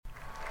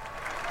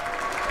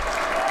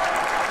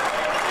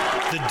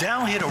The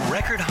Dow hit a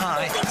record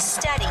high. Holding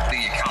steady.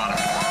 The economy.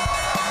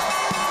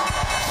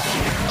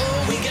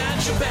 Oh, we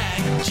got your back,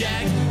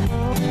 Jack.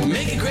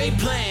 Make a great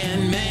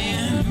plan,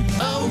 man.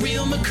 A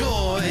real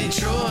McCoy,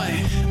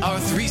 Troy. Our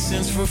 3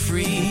 cents for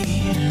free.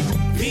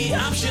 The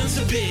options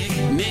to pick,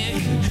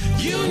 Nick.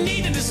 You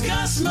need to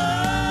discuss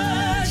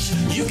much.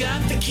 You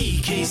got the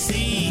key,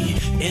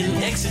 KC,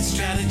 in exit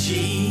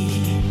strategy.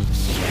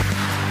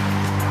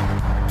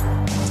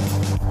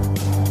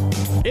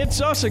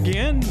 It's us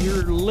again.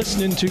 You're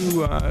listening to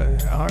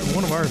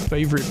one of our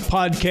favorite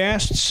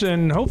podcasts,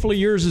 and hopefully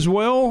yours as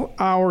well,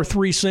 Our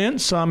 3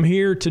 Cents. I'm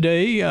here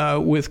today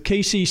with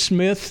Casey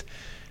Smith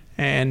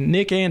and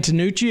Nick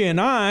Antonucci,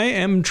 and I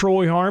am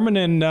Troy Harmon.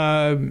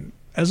 And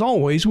as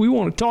always, we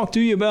want to talk to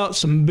you about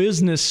some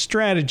business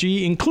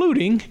strategy,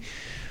 including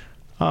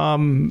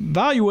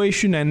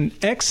valuation and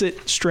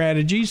exit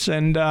strategies.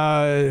 And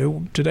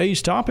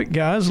today's topic,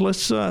 guys,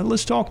 let's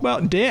talk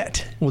about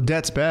debt. Well,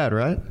 debt's bad,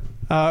 right?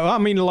 I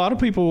mean, a lot of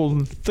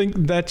people think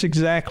that's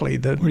exactly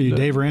the. What are you,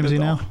 Dave Ramsey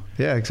now?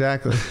 Yeah,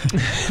 exactly.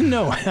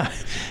 No,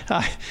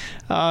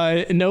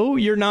 no,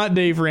 you're not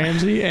Dave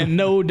Ramsey, and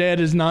no, debt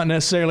is not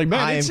necessarily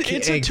bad. It's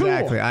a tool.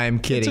 Exactly, I am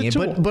kidding. It's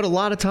a tool. But a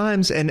lot of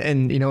times,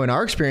 and you know, in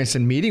our experience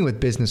in meeting with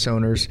business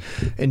owners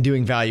and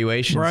doing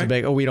valuations, right.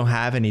 they're like, oh, we don't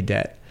have any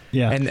debt.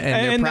 Yeah, and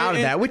they're proud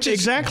of that, which is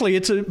exactly,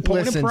 it's a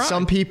point of pride.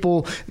 Some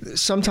people,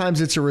 sometimes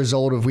it's a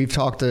result of, we've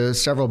talked to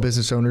several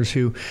business owners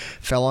who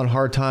fell on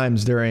hard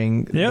times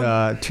during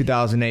the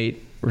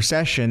 2008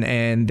 recession,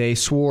 and they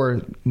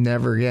swore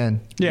never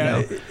again.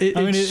 Yeah, you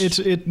know?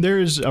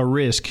 There's a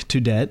risk to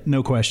debt,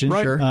 no question.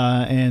 Right. Sure.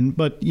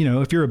 But you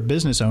know, if you're a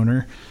business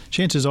owner,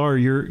 chances are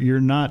you're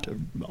not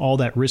all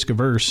that risk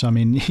averse. I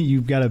mean,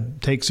 you've got to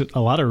take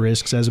a lot of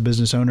risks as a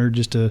business owner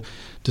just to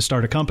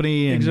start a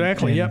company. And,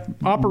 exactly. And yep.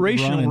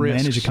 Operational run and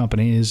risks. manage a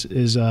company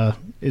is a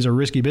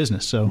risky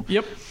business. So.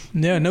 Yep.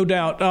 Yeah, no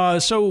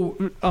doubt. So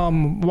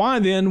why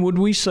then would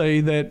we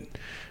say that?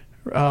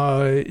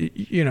 Let's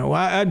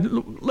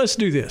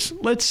do this.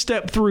 Let's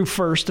step through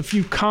first a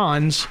few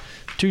cons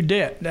to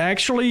debt.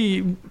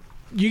 Actually,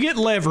 you get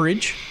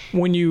leverage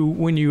when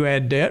you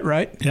add debt,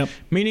 right? Yep.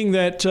 Meaning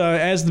that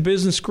as the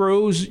business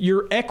grows,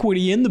 your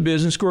equity in the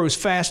business grows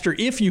faster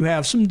if you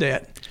have some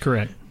debt.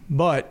 Correct.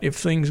 But if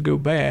things go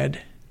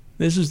bad,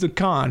 this is the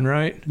con,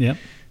 right? Yep.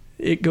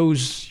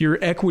 Your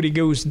equity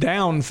goes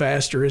down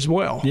faster as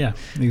well. Yeah,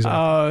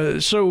 exactly.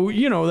 So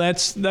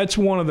that's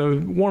one of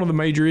the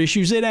major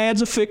issues. It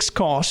adds a fixed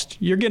cost.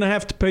 You're going to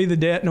have to pay the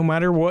debt no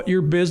matter what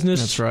your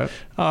business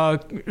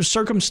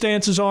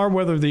circumstances are,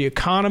 whether the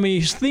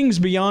economy, things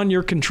beyond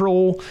your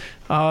control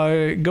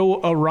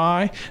go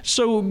awry.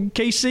 So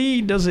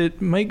KC, does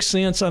it make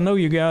sense? I know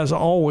you guys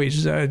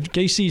always,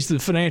 KC's the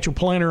financial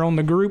planner on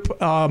the group.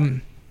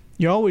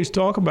 You always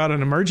talk about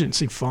an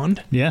emergency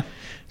fund. Yeah.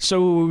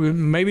 So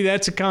maybe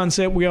that's a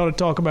concept we ought to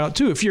talk about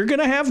too. If you're going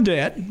to have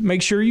debt,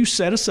 make sure you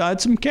set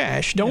aside some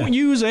cash. Don't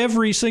use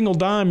every single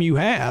dime you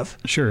have.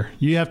 Sure.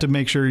 You have to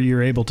make sure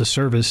you're able to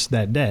service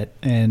that debt.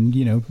 And,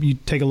 you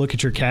take a look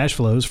at your cash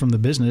flows from the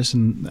business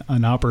and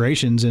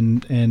operations.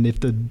 And if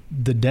the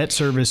debt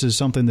service is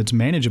something that's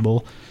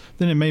manageable,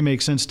 then it may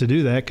make sense to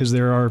do that, because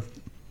there are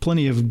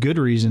plenty of good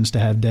reasons to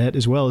have debt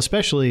as well,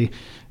 especially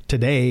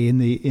today in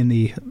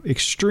the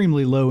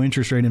extremely low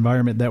interest rate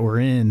environment that we're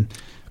in.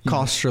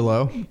 Costs are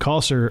low.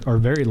 Costs are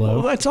very low.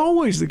 Well, that's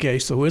always the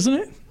case, though, isn't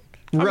it?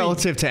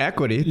 Relative to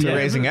equity, to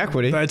raising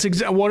equity. That's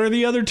what are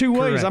the other two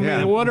ways? Correct, I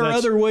mean, what are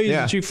other ways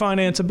that you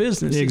finance a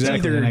business? Exactly.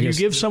 It's either you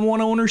give someone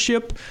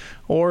ownership,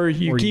 or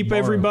you keep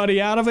everybody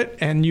out of it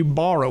and you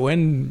borrow.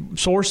 And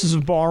sources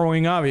of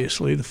borrowing,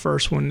 obviously, the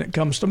first one that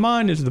comes to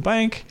mind is the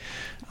bank.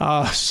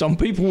 Some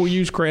people will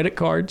use credit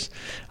cards.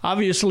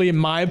 Obviously, in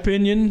my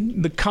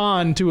opinion, the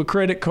con to a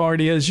credit card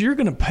is you're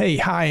going to pay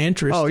high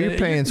interest. Oh, you're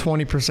paying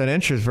 20%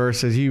 interest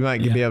versus you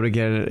might be able to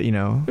get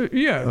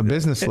a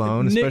business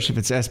loan, especially if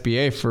it's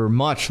SBA, for a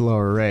much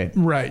lower rate.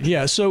 Right.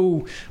 Yeah.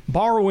 So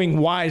borrowing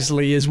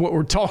wisely is what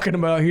we're talking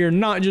about here.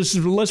 Not just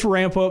let's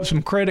ramp up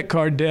some credit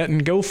card debt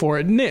and go for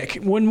it. Nick,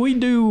 when we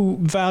do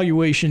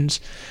valuations,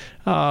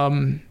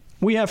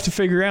 we have to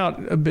figure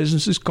out a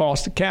business's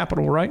cost of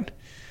capital, right?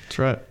 That's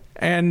right.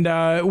 And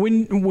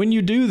when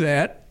you do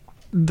that,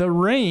 the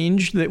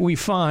range that we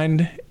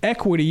find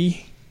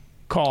equity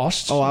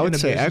costs. Oh, I would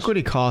say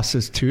equity costs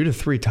is 2 to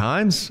 3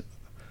 times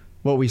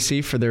what we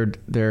see for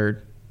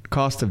their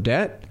cost of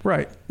debt.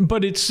 Right.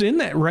 But it's in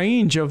that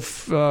range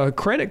of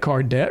credit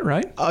card debt,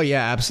 right? Oh,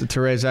 yeah. Absolutely.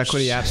 To raise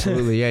equity,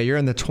 absolutely. Yeah, you're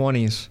in the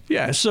 20s.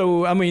 Yeah.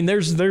 So, I mean,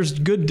 there's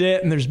good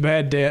debt and there's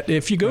bad debt.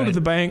 If you go to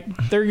the bank,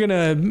 they're going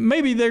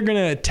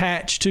to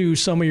attach to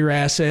some of your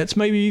assets,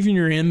 maybe even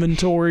your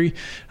inventory.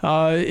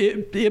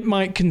 It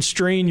might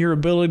constrain your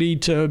ability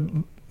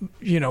to,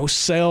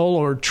 sell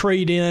or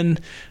trade in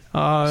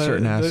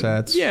certain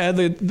assets.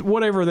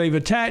 Whatever they've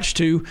attached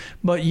to,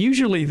 but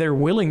usually they're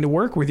willing to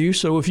work with you.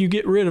 So if you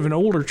get rid of an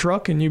older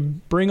truck and you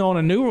bring on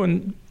a new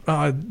one,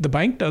 the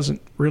bank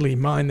doesn't really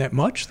mind that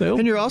much, though.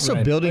 And you're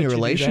also building a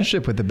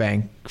relationship with the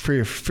bank. for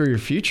your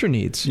future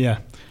needs. Yeah.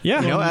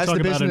 Yeah. You know, as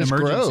the business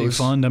grows,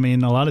 fund, I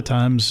mean, a lot of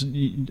times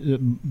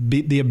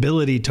the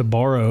ability to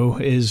borrow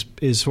is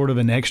sort of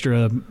an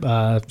extra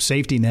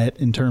safety net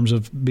in terms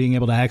of being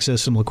able to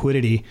access some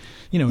liquidity,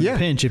 in a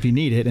pinch if you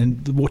need it.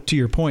 And to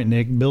your point,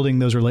 Nick, building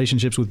those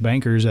relationships with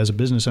bankers as a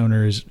business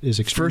owner is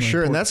extremely for sure.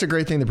 important. And that's a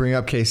great thing to bring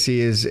up, KC,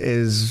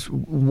 is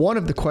one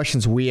of the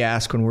questions we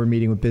ask when we're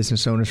meeting with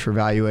business owners for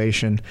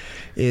valuation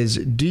is,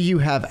 do you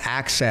have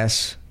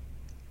access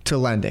to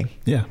lending?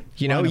 Yeah.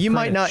 You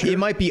might not, it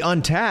might be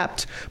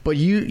untapped, but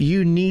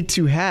you need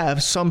to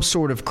have some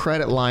sort of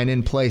credit line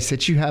in place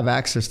that you have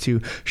access to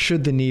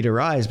should the need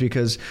arise.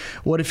 Because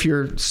what if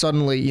you're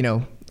suddenly,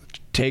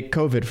 take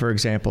COVID, for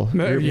example.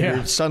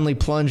 You're suddenly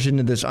plunged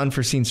into this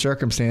unforeseen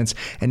circumstance,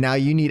 and now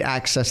you need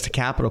access to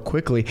capital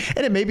quickly.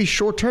 And it may be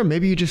short term.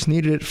 Maybe you just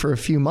needed it for a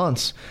few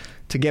months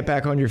to get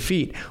back on your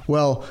feet.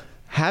 Well,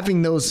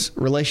 having those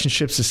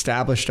relationships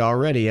established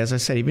already, as I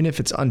said, even if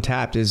it's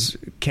untapped,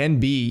 can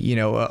be,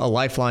 a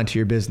lifeline to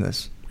your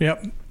business.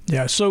 Yep.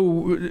 Yeah.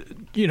 So,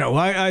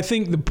 I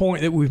think the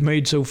point that we've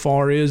made so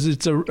far is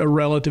it's a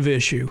relative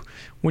issue.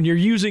 When you're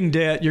using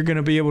debt, you're going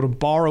to be able to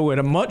borrow at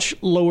a much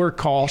lower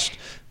cost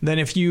than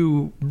if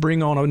you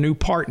bring on a new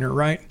partner,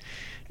 right?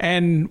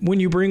 And when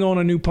you bring on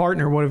a new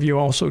partner, what have you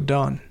also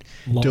done?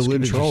 Lost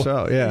control.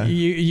 Yourself, yeah.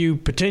 You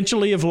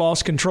potentially have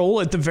lost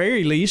control. At the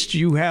very least,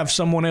 you have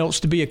someone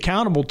else to be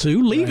accountable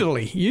to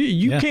legally. Right.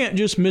 You can't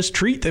just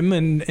mistreat them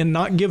and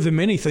not give them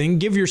anything.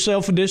 Give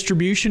yourself a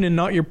distribution and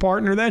not your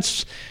partner.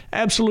 That's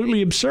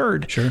absolutely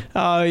absurd. Sure.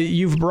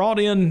 You've brought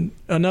in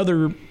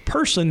another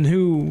person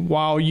who,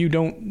 while you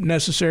don't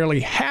necessarily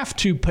have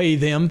to pay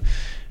them,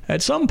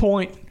 at some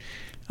point,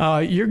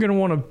 you're going to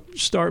want to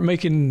start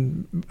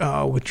making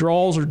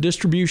withdrawals or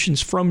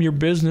distributions from your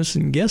business,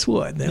 and guess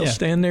what? They'll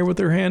stand there with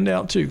their hand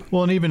out too.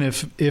 Well, and even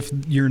if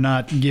you're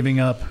not giving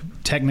up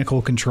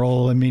technical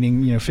control, and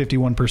meaning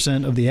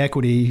 51% of the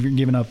equity, you're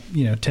giving up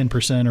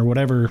 10% or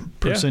whatever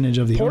percentage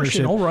of the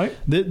portion, ownership. All right.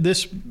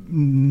 This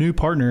new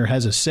partner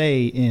has a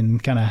say in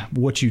kind of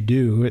what you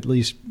do. At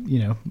least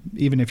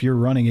even if you're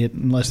running it,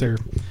 unless they're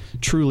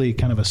truly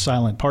kind of a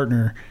silent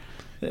partner.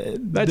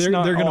 They're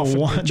going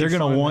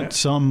to want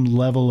some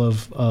level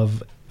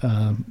of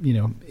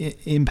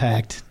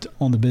impact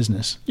on the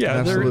business.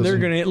 Yeah, they're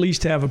going to at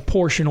least have a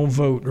portional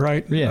vote,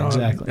 right? Yeah,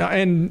 exactly.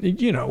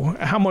 And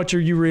how much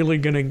are you really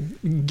going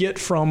to get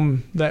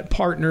from that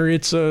partner?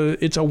 It's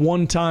a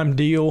one-time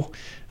deal.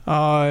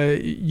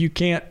 You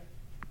can't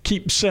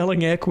keep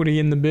selling equity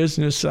in the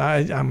business.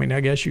 I mean,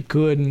 I guess you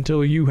could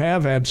until you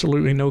have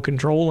absolutely no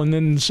control, and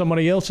then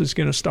somebody else is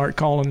going to start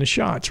calling the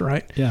shots,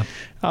 right? Yeah.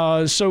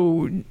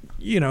 So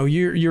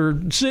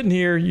you're sitting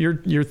here,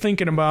 you're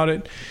thinking about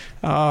it.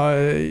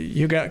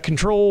 You got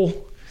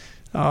control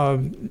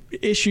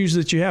issues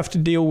that you have to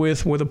deal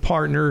with a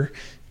partner,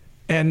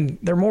 and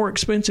they're more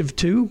expensive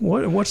too.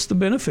 What's the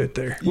benefit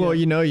there? Well,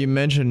 you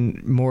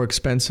mentioned more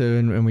expensive,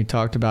 and we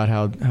talked about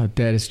how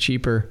debt is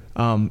cheaper,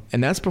 and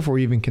that's before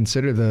you even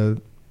consider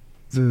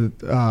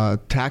the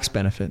tax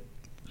benefit.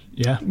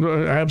 Yeah,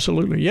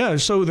 absolutely. Yeah,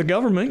 so the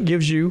government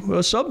gives you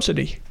a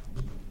subsidy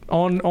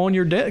on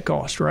your debt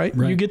cost, right?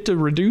 You get to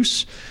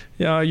reduce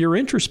your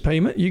interest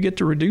payment. You get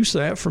to reduce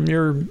that from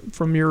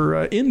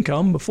your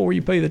income before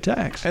you pay the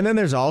tax. And then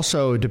there's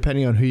also,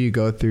 depending on who you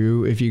go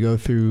through, if you go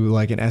through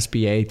like an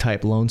SBA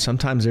type loan,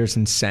 sometimes there's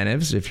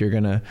incentives if you're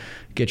going to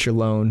get your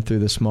loan through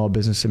the Small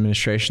Business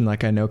Administration.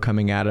 Like I know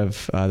coming out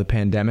of the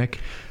pandemic,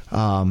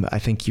 I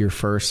think your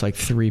first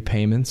 3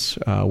 payments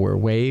were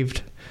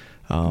waived.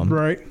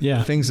 Right.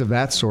 Yeah. Things of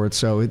that sort.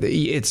 So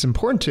it's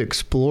important to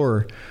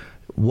explore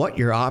what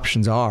your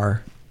options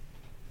are.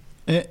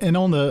 And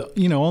on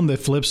the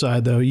flip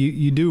side, though,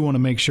 you do want to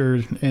make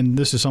sure, and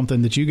this is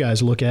something that you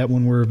guys look at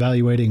when we're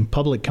evaluating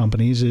public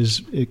companies,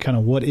 is kind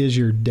of what is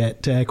your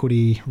debt to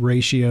equity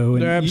ratio,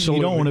 and absolutely.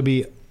 You don't want to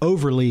be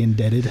overly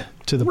indebted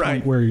to the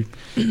point where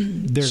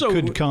there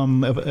could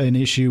come an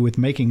issue with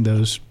making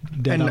those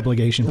debt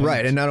obligation payments.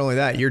 Right, and not only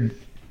that,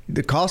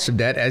 the cost of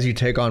debt, as you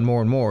take on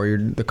more and more,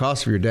 the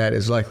cost of your debt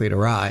is likely to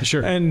rise.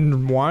 Sure.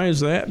 And why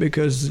is that?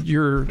 Because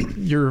your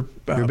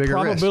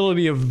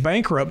probability of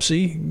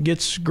bankruptcy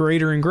gets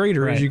greater and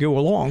greater as you go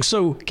along.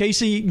 So,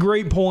 Casey,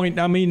 great point.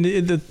 I mean,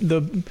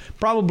 the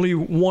probably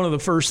one of the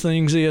first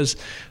things is,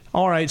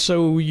 all right,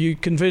 so you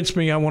convinced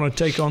me I want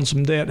to take on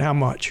some debt. How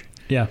much?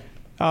 Yeah.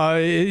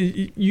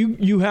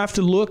 You have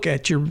to look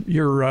at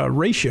your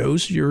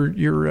ratios,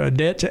 your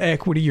debt to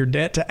equity, your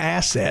debt to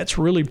assets.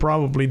 Really,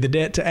 probably the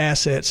debt to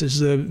assets is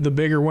the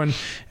bigger one.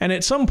 And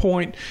at some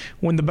point,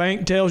 when the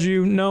bank tells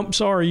you, "Nope,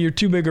 sorry, you're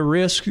too big a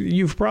risk,"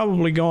 you've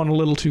probably gone a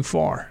little too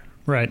far.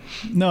 Right.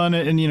 No, and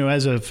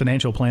as a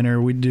financial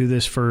planner, we do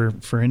this for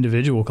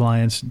individual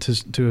clients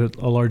to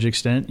a large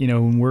extent.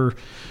 When we're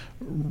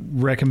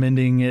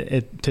recommending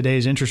at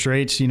today's interest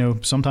rates,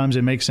 sometimes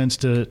it makes sense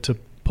to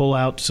pull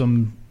out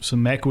some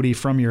equity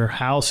from your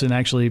house and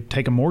actually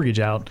take a mortgage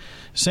out.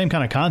 Same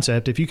kind of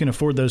concept. If you can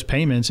afford those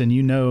payments,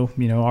 and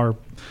our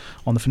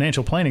on the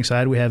financial planning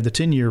side, we have the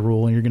 10-year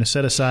rule, and you're going to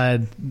set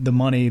aside the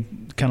money,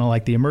 kind of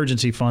like the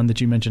emergency fund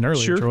that you mentioned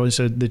earlier, Sure. Troy,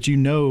 so that you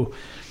know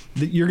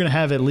that you're going to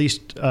have at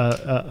least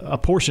a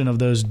portion of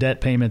those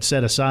debt payments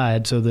set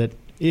aside, so that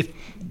if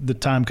the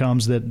time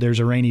comes that there's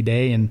a rainy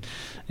day and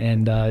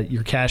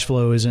your cash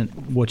flow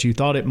isn't what you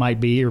thought it might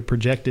be or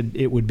projected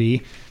it would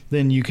be,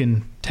 then you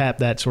can tap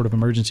that sort of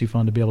emergency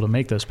fund to be able to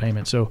make those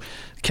payments. So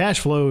cash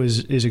flow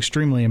is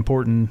extremely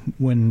important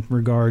when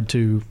regard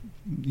to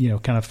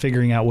kind of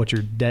figuring out what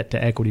your debt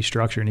to equity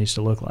structure needs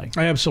to look like.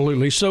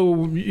 Absolutely. So,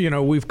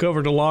 we've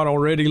covered a lot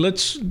already.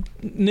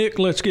 Nick,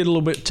 let's get a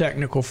little bit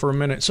technical for a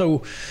minute.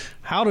 So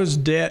how does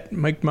debt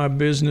make my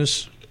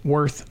business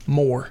worth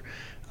more?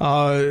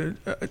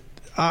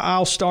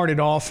 I'll start it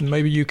off, and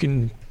maybe you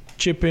can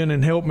chip in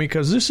and help me,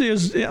 because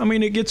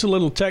it gets a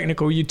little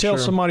technical. You tell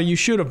somebody you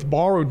should have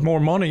borrowed more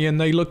money, and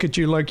they look at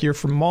you like you're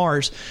from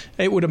Mars.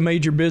 It would have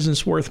made your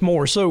business worth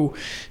more. So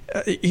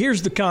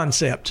here's the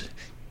concept.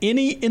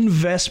 Any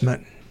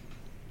investment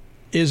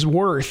is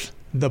worth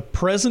the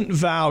present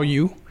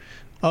value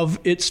of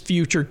its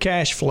future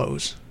cash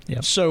flows.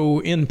 Yep. So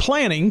in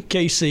planning,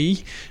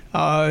 KC,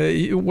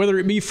 whether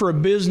it be for a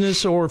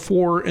business or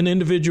for an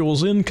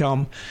individual's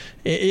income,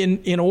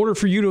 in order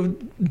for you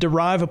to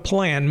derive a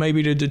plan,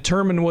 maybe to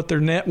determine what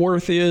their net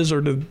worth is,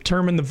 or to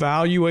determine the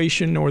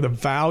valuation or the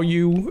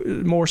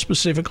value, more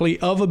specifically,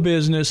 of a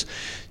business,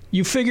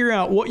 you figure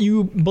out what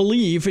you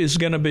believe is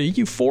going to be.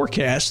 You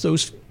forecast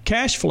those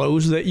cash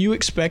flows that you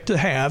expect to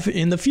have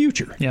in the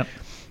future. Yep.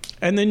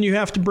 And then you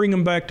have to bring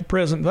them back to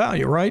present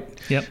value, right?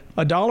 Yep.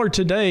 $1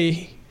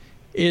 today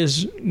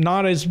is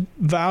not as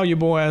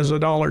valuable as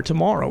 $1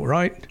 tomorrow,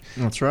 right?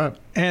 That's right.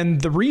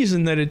 And the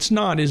reason that it's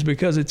not is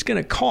because it's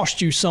going to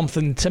cost you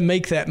something to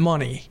make that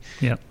money.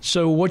 Yep.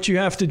 So what you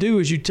have to do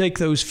is you take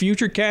those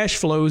future cash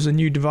flows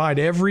and you divide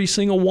every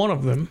single one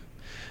of them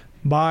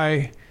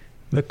by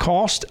the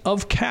cost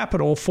of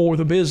capital for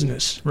the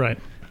business. Right.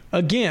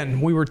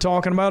 Again, we were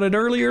talking about it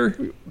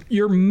earlier.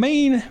 Your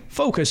main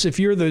focus, if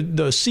you're the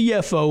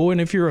CFO,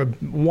 and if you're a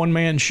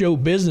one-man show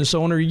business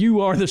owner, you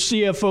are the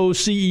CFO,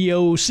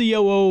 CEO,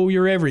 COO,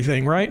 you're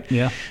everything, right?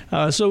 Yeah.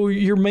 So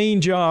your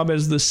main job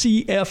as the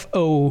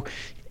CFO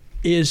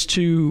is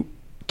to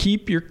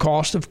keep your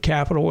cost of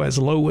capital as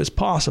low as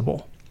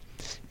possible.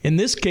 In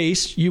this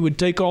case, you would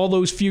take all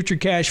those future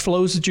cash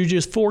flows that you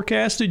just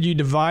forecasted, you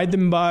divide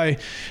them by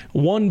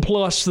 1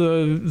 plus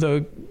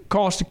the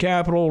cost of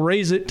capital,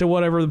 raise it to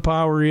whatever the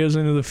power is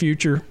into the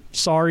future.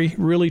 Sorry,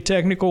 really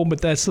technical,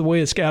 but that's the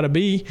way it's got to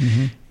be.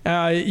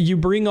 Mm-hmm. You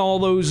bring all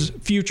those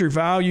future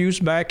values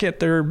back at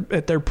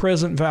their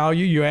present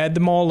value, you add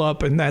them all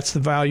up, and that's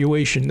the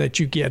valuation that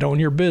you get on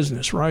your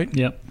business, right?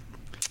 Yep.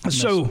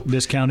 So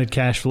discounted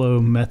cash flow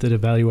method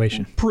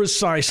evaluation.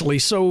 Precisely.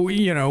 So,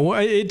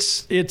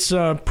 it's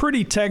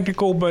pretty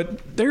technical,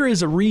 but there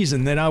is a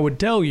reason that I would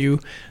tell you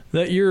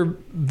that your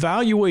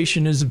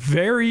valuation is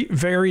very,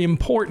 very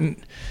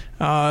important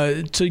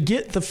to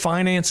get the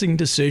financing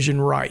decision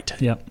right.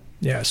 Yep.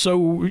 Yeah. So,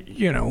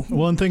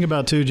 One thing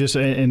about too, just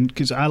and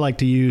because I like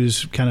to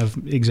use kind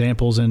of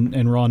examples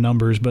and raw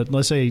numbers, but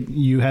let's say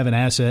you have an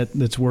asset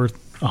that's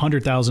worth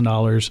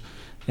 $100,000.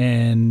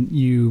 And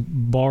you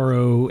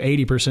borrow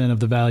 80% of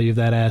the value of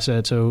that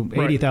asset. So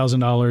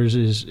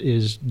 $80,000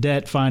 is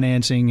debt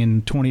financing,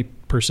 and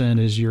 20%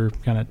 is your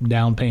kind of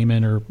down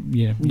payment, or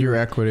your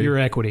equity. Your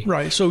equity.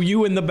 Right. So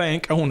you and the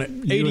bank own it.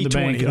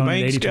 80-20. The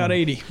bank's got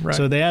 80. Right.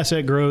 So the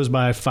asset grows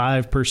by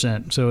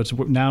 5%. So it's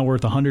now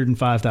worth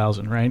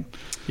 $105,000, right?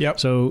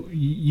 Yep. So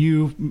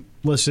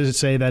let's just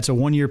say that's a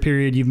 1-year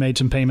period. You've made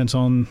some payments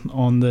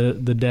on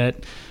the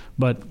debt,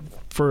 but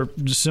for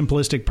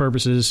simplistic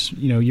purposes,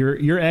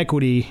 your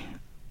equity,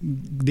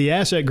 the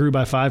asset grew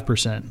by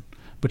 5%,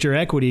 but your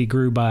equity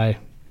grew by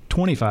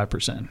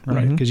 25%,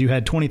 right? Because you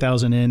had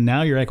 20,000 in,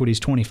 now your equity is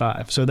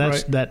 25. So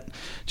that's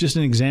just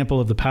an example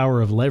of the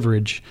power of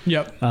leverage.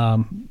 Yep.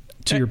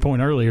 To your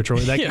point earlier, Troy,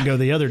 that can go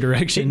the other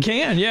direction. It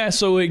can, yeah.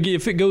 So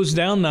if it goes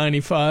down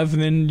 95,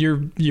 then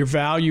your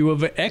value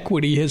of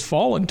equity has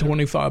fallen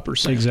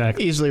 25%.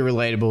 Exactly. Easily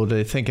relatable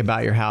to think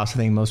about your house. I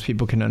think most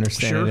people can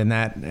understand it in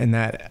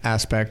that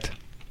aspect.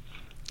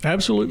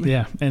 Absolutely.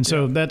 Yeah. And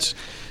so that's,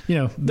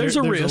 there's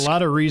a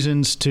lot of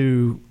reasons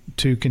to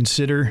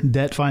consider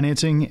debt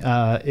financing.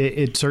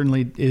 It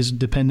certainly is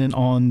dependent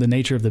on the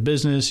nature of the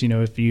business.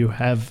 If you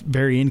have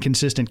very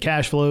inconsistent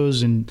cash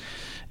flows and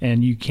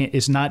you can't,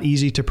 it's not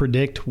easy to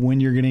predict when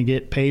you're going to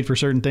get paid for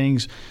certain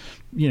things,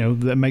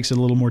 that makes it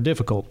a little more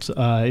difficult.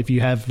 If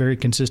you have very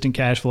consistent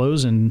cash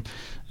flows and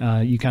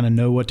you kind of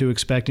know what to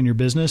expect in your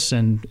business,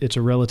 and it's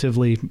a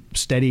relatively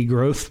steady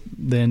growth,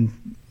 then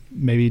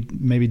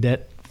maybe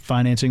debt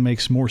financing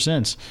makes more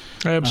sense.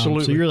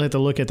 Absolutely. So you really have to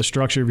look at the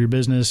structure of your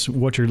business,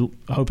 what you're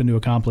hoping to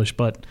accomplish.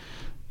 But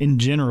in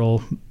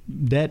general,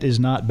 debt is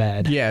not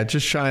bad. Yeah,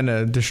 just trying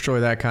to destroy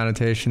that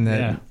connotation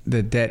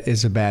that debt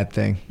is a bad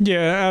thing.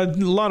 Yeah, a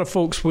lot of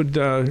folks would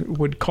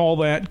call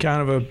that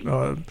kind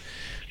of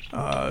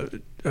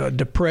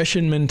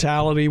depression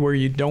mentality where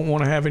you don't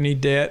want to have any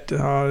debt,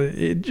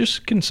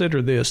 just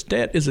consider this.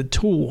 Debt is a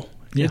tool.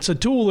 Yeah. It's a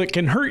tool that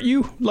can hurt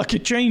you like a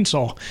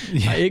chainsaw.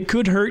 Yeah. It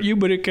could hurt you,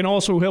 but it can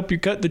also help you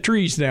cut the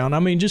trees down.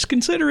 I mean, just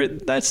consider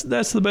it. That's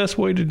the best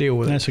way to deal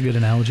with it. That's a good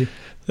analogy.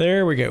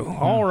 There we go.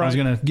 All right. I was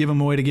going to give them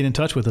a way to get in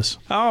touch with us.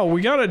 Oh,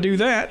 we got to do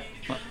that.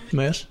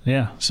 Miss.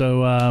 Yeah.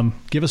 So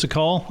give us a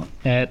call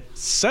at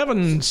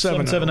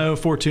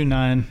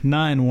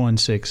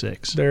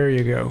 770-429-9166. There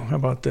you go. How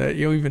about that?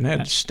 You even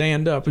had to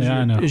stand up.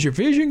 I know. Is your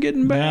vision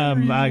getting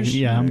bad?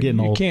 I'm getting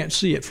old. You can't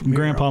see it from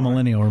Grandpa here.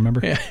 Millennial,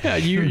 remember? Yeah,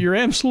 you're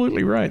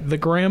absolutely right. The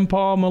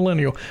Grandpa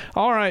Millennial.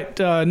 All right,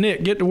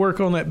 Nick, get to work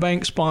on that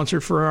bank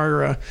sponsor for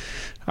our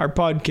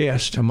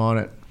podcast. I'm on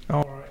it.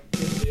 All right.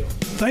 Good deal.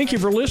 Thank you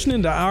for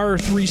listening to our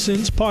 3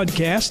 Cents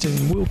podcast,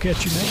 and we'll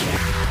catch you next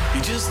time.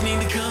 You just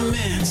need to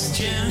commence,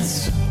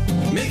 gents.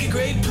 Make a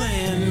great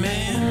plan,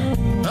 man.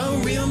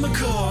 A real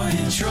McCoy,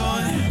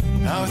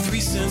 Troy. Our 3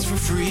 cents for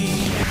free.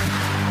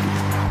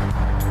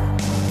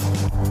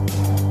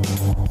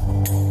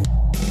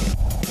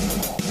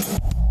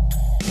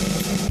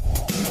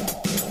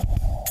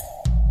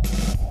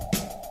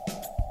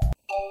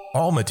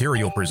 All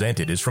material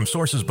presented is from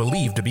sources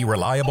believed to be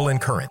reliable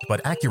and current,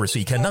 but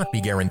accuracy cannot be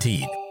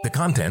guaranteed. The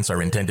contents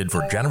are intended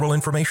for general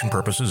information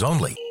purposes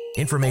only.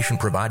 Information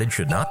provided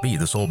should not be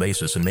the sole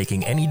basis in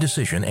making any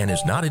decision and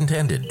is not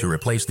intended to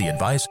replace the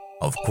advice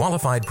of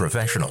qualified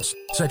professionals,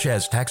 such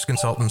as tax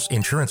consultants,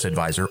 insurance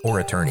advisor, or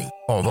attorney.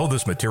 Although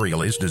this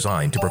material is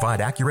designed to provide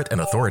accurate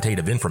and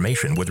authoritative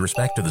information with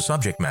respect to the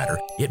subject matter,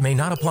 it may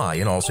not apply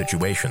in all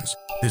situations.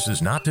 This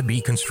is not to be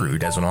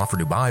construed as an offer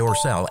to buy or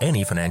sell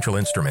any financial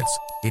instruments.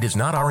 It is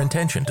not our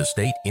intention to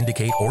state,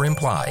 indicate, or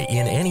imply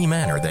in any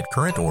manner that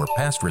current or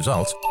past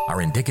results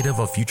are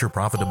indicative of future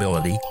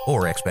profitability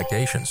or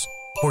expectations.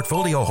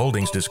 Portfolio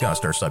holdings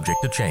discussed are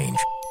subject to change.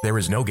 There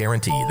is no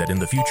guarantee that in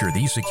the future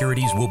these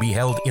securities will be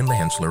held in the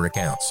Henssler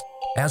accounts.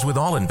 As with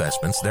all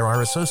investments, there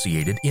are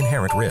associated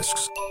inherent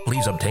risks.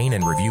 Please obtain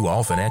and review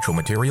all financial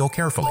material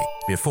carefully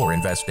before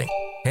investing.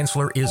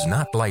 Henssler is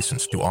not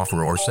licensed to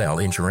offer or sell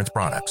insurance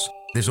products.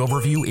 This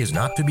overview is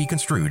not to be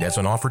construed as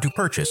an offer to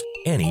purchase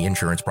any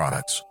insurance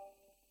products.